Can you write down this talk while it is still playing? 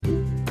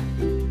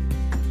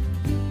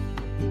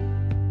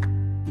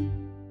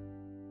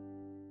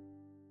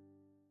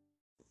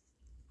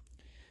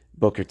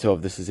Boker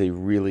Tov, this is a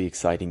really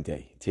exciting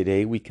day.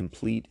 Today we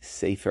complete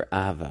Sefer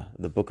Ahava,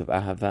 the book of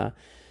Ahava,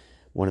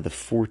 one of the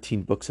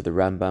 14 books of the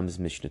Rambam's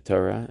Mishnah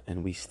Torah,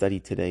 and we study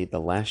today the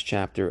last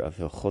chapter of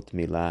Hilchot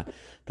Milah,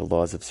 the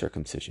laws of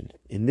circumcision.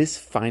 In this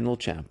final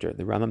chapter,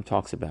 the Rambam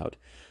talks about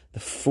the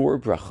 4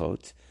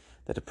 brachot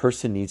that a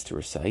person needs to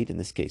recite, in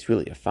this case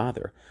really a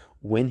father,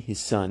 when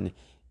his son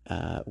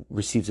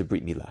receives a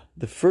Brit Milah.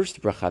 The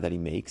first bracha that he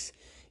makes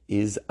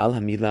is Al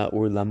HaMilah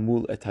or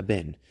Lamul et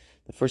Haben.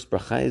 The first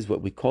bracha is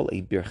what we call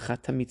a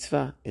birchat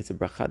mitzvah. It's a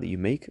bracha that you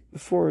make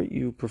before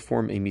you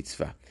perform a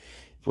mitzvah,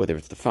 whether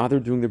it's the father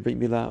doing the Brit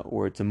Milah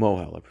or it's a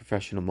mohel, a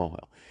professional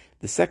mohel.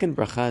 The second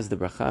bracha is the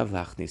bracha of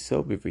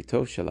Lachniso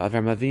Bivrito Shel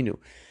Avram Avinu.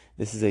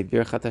 This is a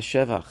birchat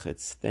hashevach.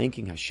 It's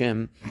thanking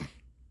Hashem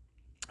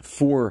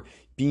for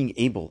being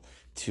able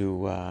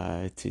to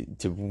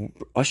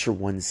usher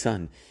one's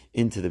son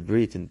into the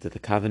Brit, into the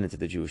covenant of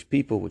the Jewish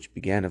people, which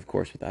began, of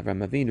course, with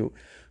Avram Avinu,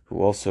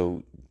 who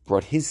also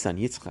brought his son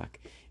Yitzchak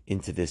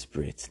into this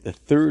Brit. The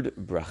third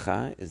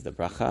bracha is the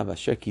bracha of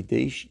Asher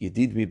Kidesh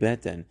Yedid Mi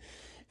Beten,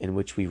 in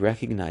which we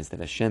recognize that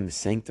Hashem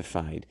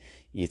sanctified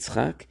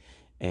Yitzchak,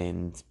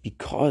 and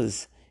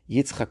because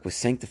Yitzchak was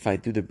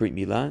sanctified through the Brit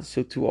Milah,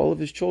 so too all of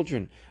his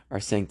children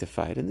are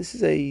sanctified. And this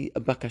is a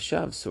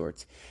bakasha of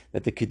sorts,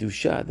 that the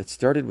Kedusha that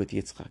started with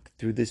Yitzchak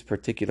through this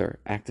particular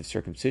act of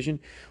circumcision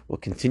will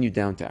continue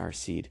down to our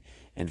seed.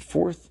 And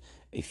fourth,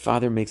 a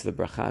father makes the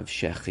bracha of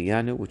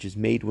Shechianu, which is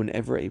made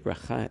whenever a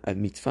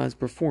mitzvah is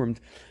performed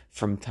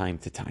from time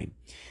to time.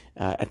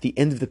 At the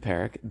end of the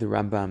parak, the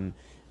Rambam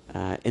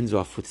ends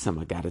off with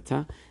some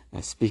agadata,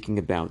 speaking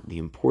about the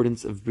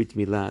importance of Brit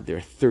Milah. There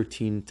are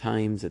 13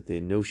 times that the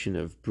notion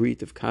of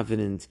Brit, of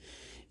covenant,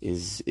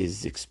 is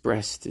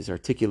expressed, is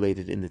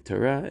articulated in the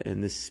Torah,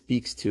 and this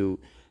speaks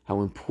to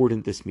how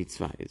important this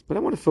mitzvah is. But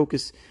I want to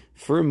focus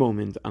for a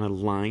moment on a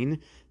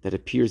line that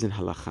appears in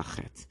Halacha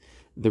Chet.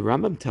 The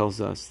Rambam tells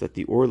us that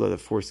the orla, the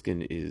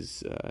foreskin,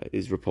 is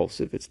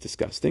repulsive, it's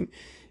disgusting,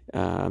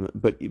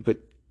 but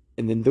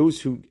and then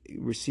those who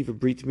receive a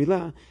Brit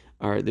Milah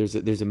there's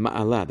a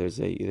ma'ala, there's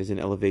an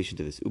elevation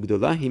to this.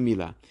 Ugdolahi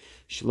Milah,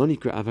 shelo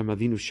nikra Avram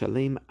Avinu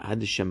shalem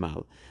ad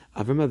shamal.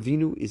 Avram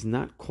Avinu is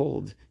not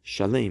called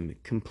shalem,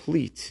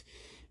 complete,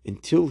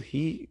 until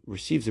he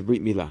receives a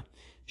Brit Milah.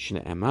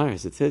 Shna Amar,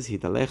 as it says,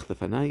 Hidalech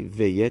lefanai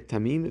veyet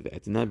tamim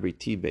ve'etna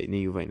briti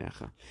be'nei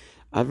uveinecha.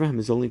 Avraham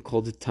is only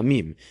called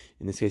Tamim.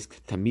 In this case,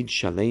 Tamid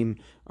Shalem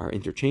are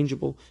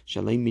interchangeable.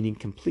 Shalem meaning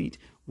complete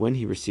when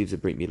he receives a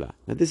Brit Milah.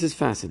 Now this is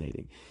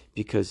fascinating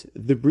because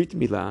the Brit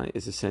Milah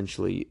is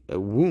essentially a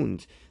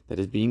wound that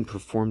is being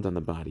performed on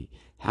the body.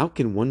 How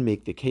can one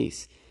make the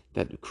case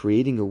that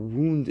creating a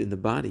wound in the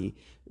body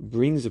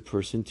brings a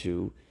person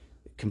to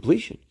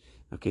completion?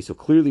 Okay, so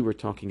clearly we're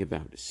talking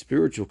about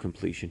spiritual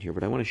completion here,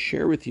 but I want to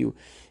share with you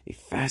a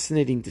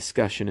fascinating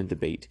discussion and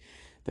debate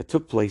that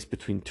took place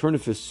between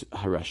Turnefus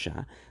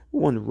Harasha,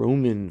 one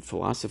Roman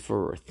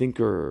philosopher or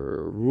thinker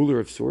or ruler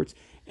of sorts,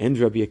 and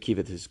Rabbi Akiva.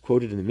 This is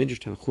quoted in the Midrash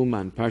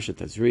Tanchuma and Parshat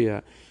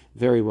Tazria,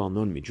 very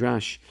well-known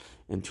midrash.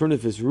 And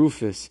Turnefus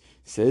Rufus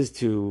says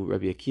to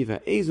Rabbi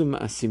Akiva, Ezum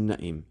asim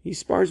na'im. He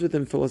spars with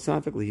him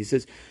philosophically. He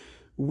says,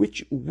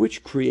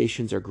 which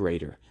creations are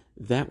greater?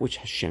 That which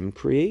Hashem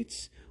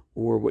creates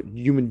or what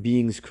human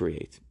beings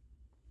create?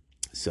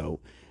 So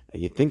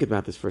you think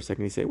about this for a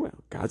second, you say, well,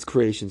 God's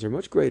creations are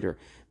much greater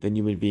than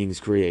human beings'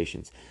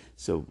 creations.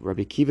 So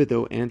Rabbi Akiva,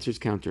 though, answers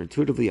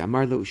counterintuitively,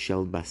 Amar lo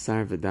shel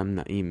basar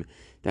v'dam na'im,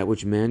 that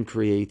which man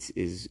creates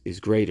is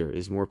greater,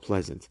 is more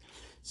pleasant.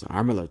 So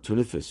Armala,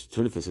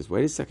 Tunifus says,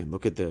 wait a second,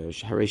 look at the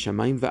Harei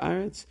Shamayim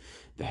va'aretz,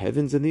 the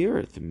heavens and the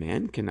earth.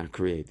 Man cannot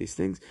create these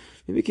things.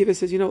 Rabbi Akiva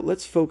says,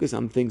 let's focus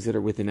on things that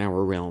are within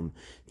our realm,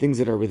 things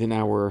that are within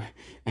our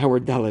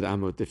Dalet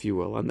Amot, if you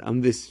will,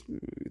 on this,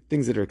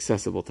 things that are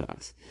accessible to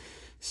us.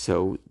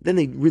 So then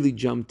they really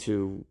jump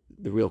to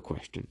the real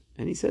question.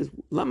 And he says,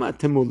 Lama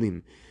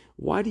temolim,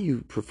 why do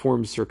you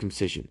perform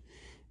circumcision?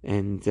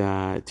 And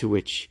to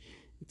which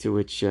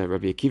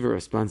Rabbi Akiva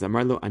responds,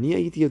 Amarlo, Ani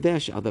ayiti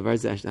yodesh al davar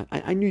zeh.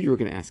 I knew you were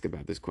going to ask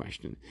about this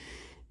question.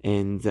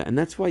 And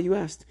that's why you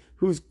asked,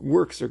 whose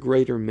works are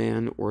greater,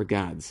 man or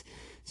God's?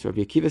 So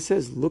Rabbi Akiva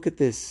says, look at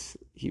this.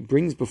 He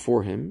brings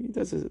before him, he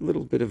does a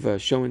little bit of a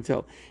show and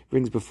tell,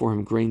 brings before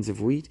him grains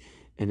of wheat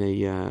and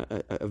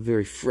a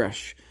very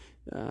fresh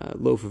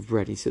loaf of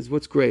bread. He says,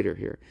 what's greater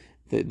here,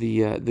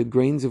 the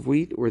grains of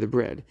wheat or the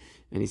bread?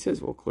 And he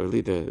says, well,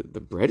 clearly the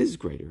bread is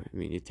greater. I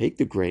mean, you take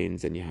the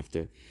grains and you have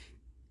to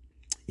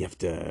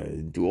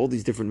do all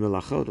these different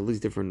melachot, all these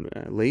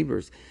different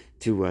labors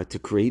to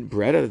create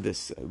bread out of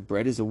this.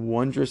 Bread is a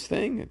wondrous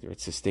thing.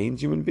 It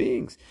sustains human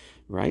beings,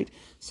 right?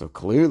 So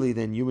clearly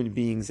then human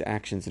beings'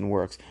 actions and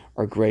works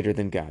are greater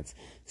than God's.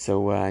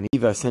 So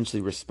Eva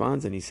essentially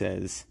responds and he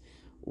says,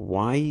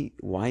 why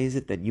is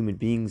it that human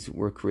beings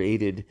were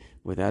created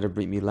without a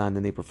Brit Milah and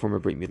then they perform a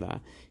Brit Milah?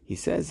 He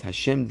says,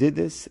 Hashem did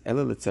this in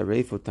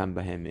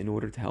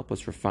order to help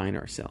us refine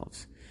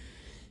ourselves.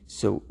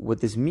 So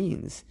what this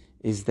means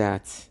is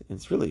that, and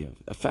it's really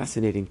a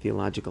fascinating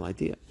theological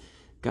idea,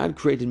 God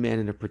created man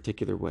in a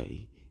particular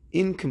way.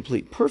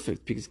 incomplete,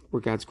 perfect, because we're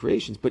God's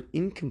creations, but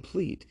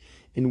incomplete.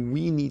 And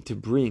we need to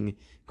bring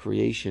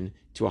creation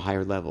to a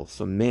higher level.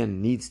 So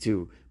man needs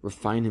to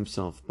refine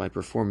himself by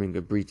performing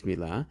a Brit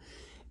Milah.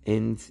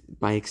 And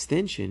by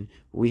extension,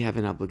 we have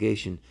an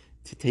obligation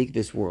to take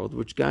this world,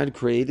 which God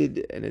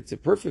created, and it's a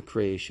perfect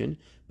creation,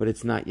 but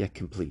it's not yet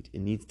complete.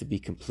 It needs to be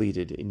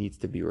completed. It needs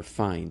to be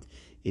refined.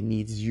 It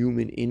needs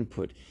human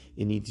input.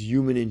 It needs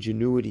human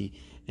ingenuity,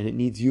 and it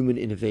needs human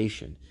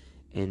innovation.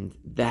 And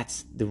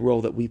that's the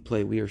role that we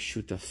play. We are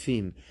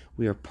shutafim.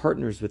 We are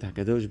partners with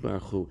HaKadosh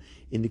Baruch Hu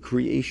in the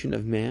creation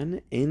of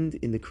man and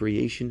in the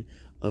creation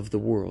of the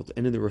world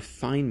and in the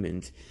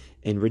refinement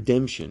and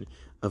redemption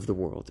of the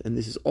world. And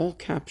this is all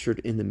captured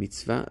in the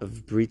mitzvah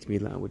of Brit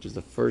Milah, which is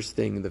the first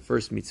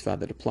mitzvah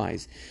that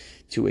applies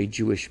to a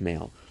Jewish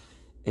male.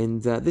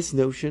 And this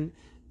notion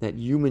that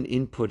human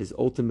input is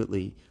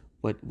ultimately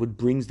what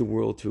brings the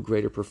world to a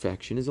greater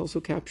perfection is also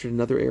captured in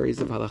other areas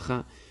of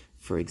halakha.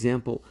 For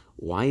example,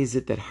 why is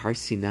it that Har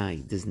Sinai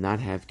does not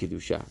have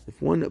Kedusha?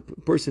 If one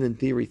person in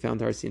theory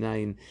found Har Sinai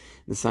in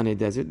the Sinai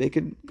desert, they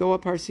could go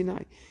up Har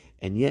Sinai.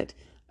 And yet,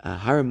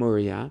 Har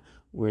Moriah,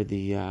 where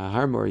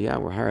Har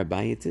Har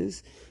Habayit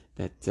is,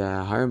 that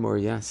Har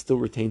Moriah still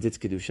retains its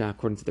Kedusha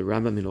according to the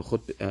Rambam in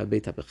Hilchot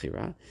Beit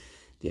HaBechira.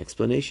 The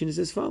explanation is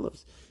as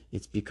follows.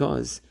 It's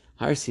because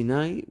Har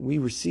Sinai, we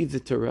received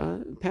the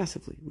Torah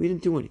passively. We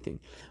didn't do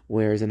anything.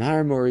 Whereas in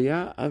Har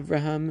Moriah,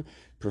 Avraham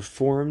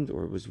performed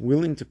or was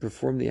willing to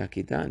perform the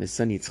Akedah, and his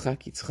son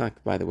Yitzchak. Yitzchak,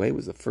 by the way,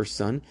 was the first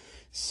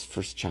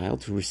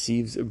child who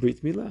receives a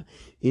Brit Milah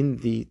in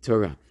the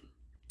Torah.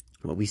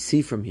 What we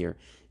see from here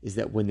is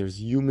that when there's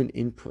human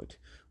input,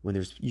 when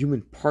there's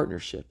human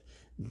partnership,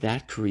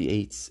 that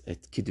creates a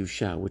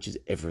Kedusha, which is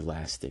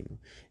everlasting.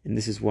 And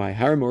this is why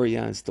Har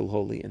Moriah is still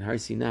holy, and Har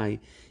Sinai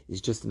is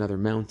just another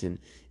mountain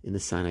in the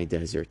Sinai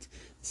desert.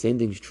 The same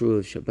thing is true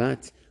of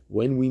Shabbat.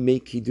 When we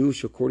make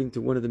Kiddush, according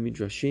to one of the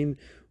Midrashim,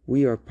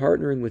 we are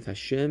partnering with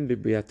Hashem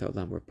b'Briat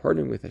Ha'olam. We're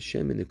partnering with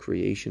Hashem in the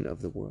creation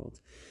of the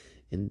world.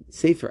 And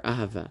Sefer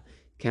Ahava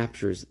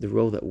captures the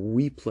role that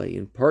we play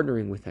in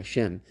partnering with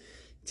Hashem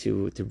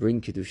to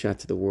bring Kedusha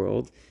to the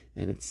world,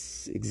 and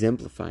it's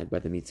exemplified by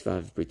the mitzvah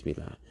of Brit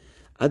Milah.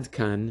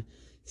 Adkan,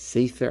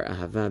 Sefer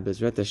Ahava,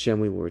 Bezrat Hashem,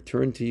 we will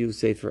return to you,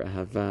 Sefer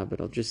Ahava,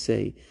 but I'll just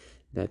say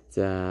that,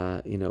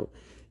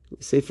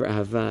 Sefer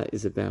Ahava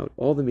is about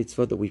all the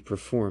mitzvot that we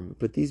perform,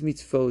 but these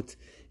mitzvot,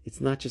 it's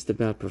not just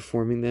about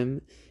performing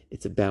them,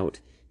 it's about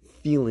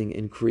feeling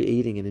and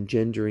creating and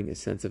engendering a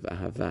sense of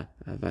Ahava,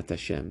 Ahavat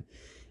Hashem.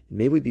 And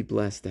may we be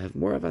blessed to have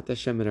more Ahavat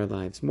Hashem in our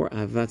lives, more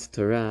Ahavat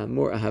Torah,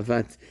 more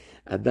Ahavat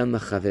Adam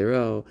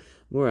L'Chavero,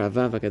 more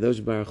Ahavat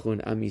HaKadosh Baruch Hu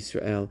and Am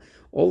Yisrael.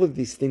 All of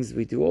these things that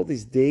we do, all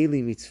these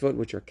daily mitzvot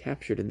which are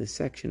captured in this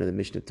section of the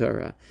Mishnah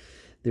Torah,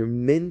 they're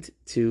meant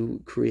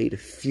to create a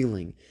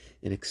feeling,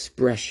 an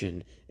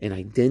expression, an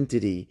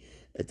identity,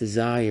 a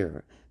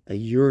desire, a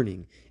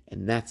yearning,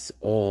 and that's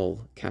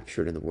all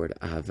captured in the word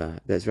Ahava.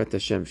 Bezrat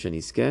Hashem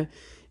Shaniskeh.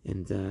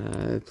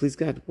 And please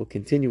God, we'll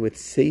continue with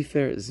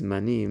Sefer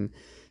Zmanim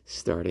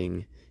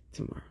starting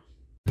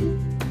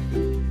tomorrow.